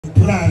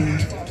brand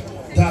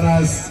that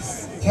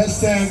has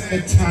tested the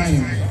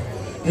time,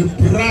 a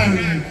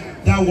brand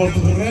that was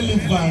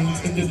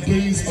relevant in the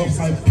days of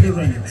my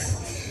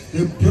parents,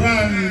 a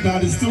brand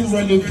that is still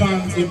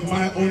relevant in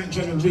my own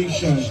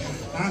generation,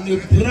 and a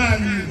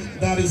brand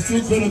that is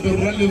still going to be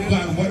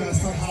relevant when I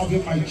start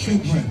having my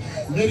children.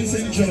 Ladies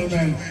and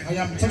gentlemen, I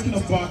am talking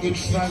about a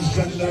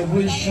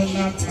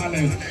transgenerational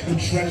talent, a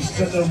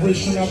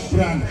transgenerational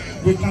brand.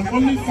 We can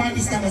only find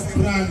this kind of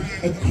brand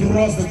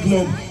across the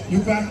globe.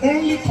 You can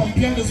only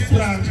compare this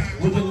brand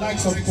with the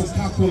likes of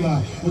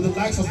Coca-Cola, with the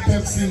likes of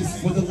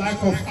Pepsi, with the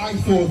likes of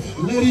iPhone.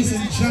 Ladies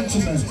and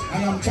gentlemen,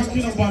 I am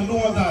talking about no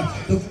other,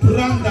 the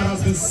brand that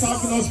has been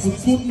serving us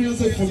with good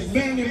music for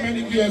many,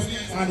 many years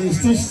and is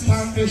still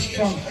standing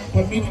strong.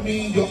 Permit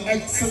me, Your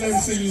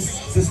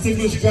Excellencies,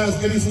 distinguished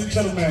guests, ladies and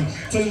gentlemen,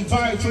 to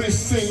invite to the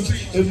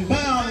stage a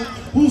man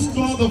who's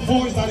got the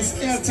voice that is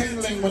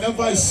air-tingling.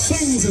 Whenever he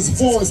sings, his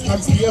voice can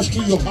pierce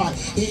through your heart.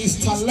 He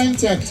is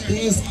talented,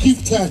 he is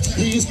gifted,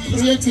 he is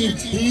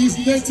creative, he is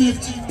native,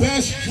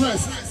 best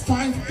dressed,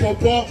 fine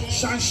Bobo,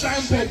 shine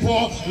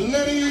Bobo.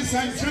 Ladies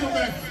and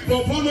gentlemen,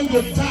 Bobo no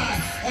go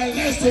die, and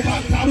let's go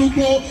back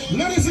Tarugo.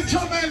 Ladies and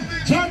gentlemen,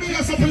 join me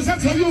as I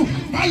present to you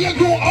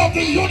Mayego of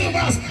the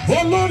universe.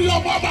 Olori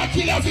Obaba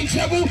Killer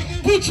Fichebu.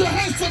 Put your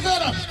hands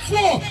together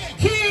for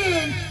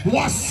King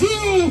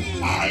Wasiu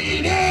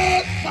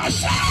Aine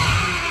Masha.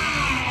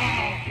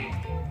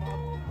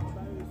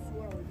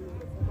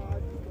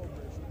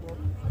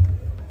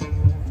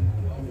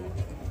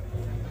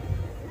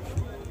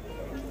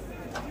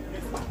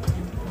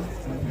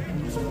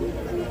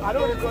 I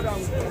don't record them.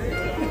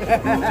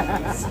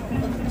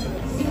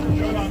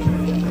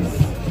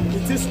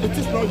 It is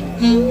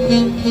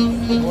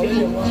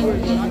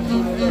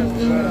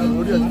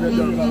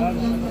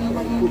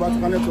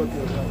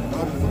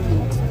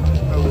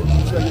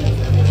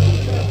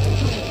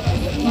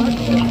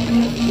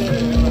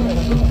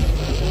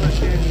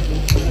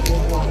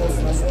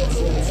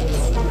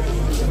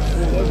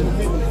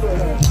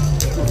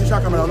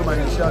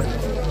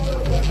not.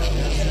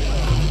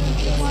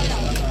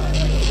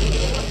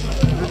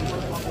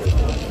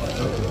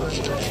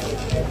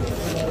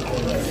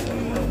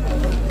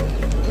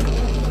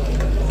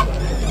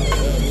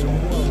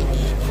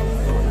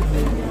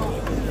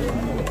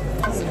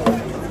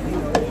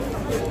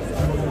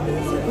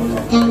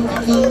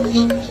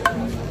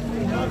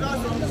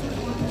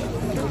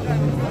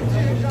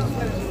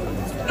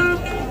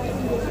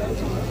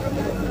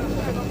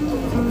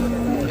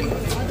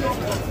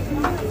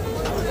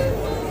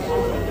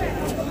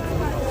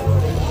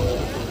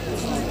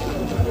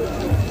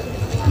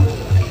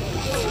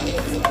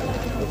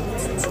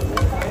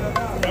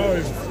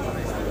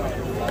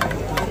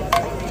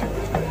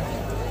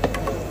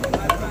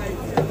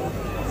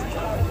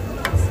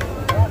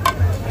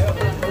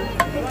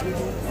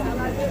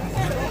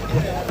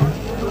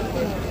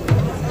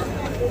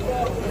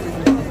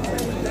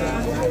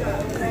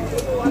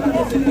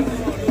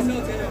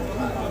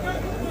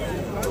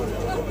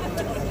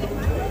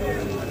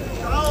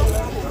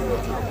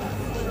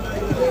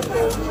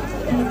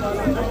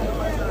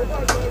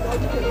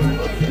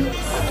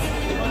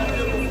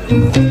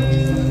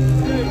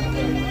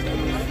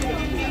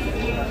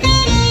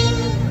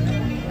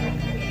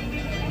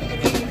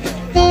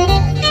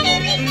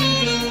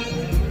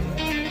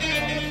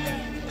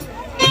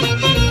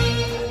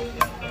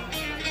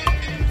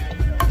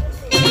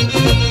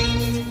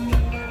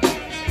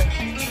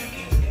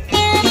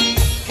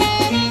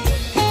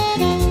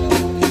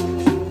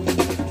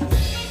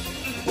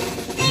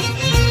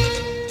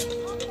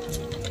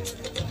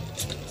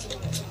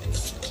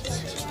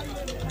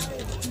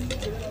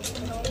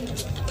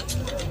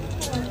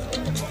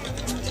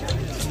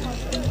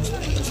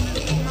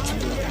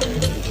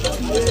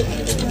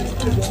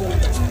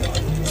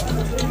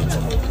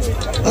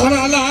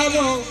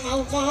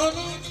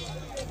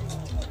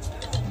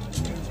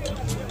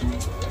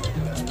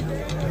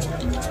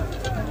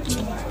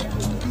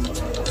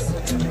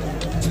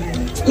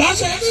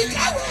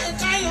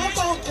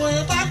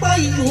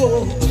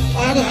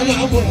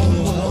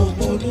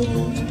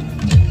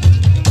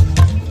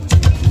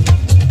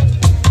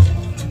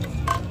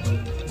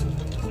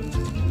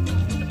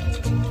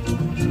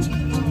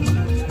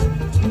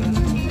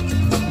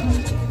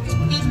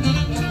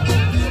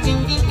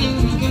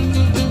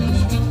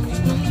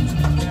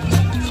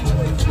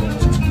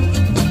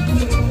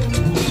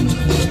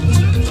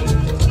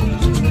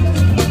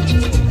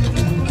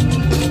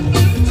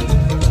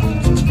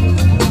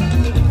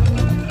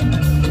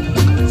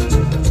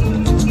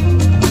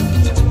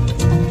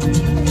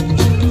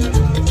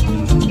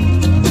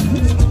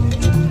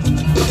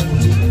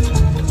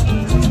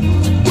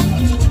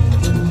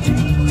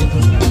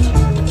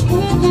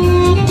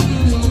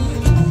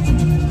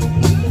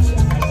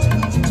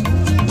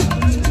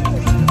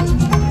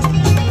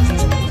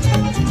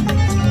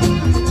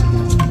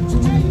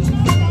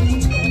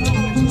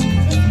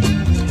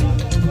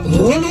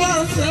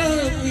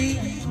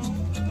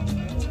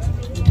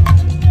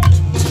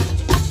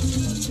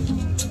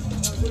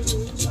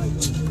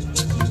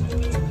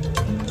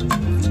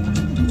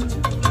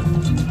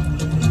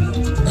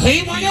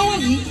 Hey, why you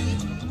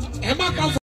want?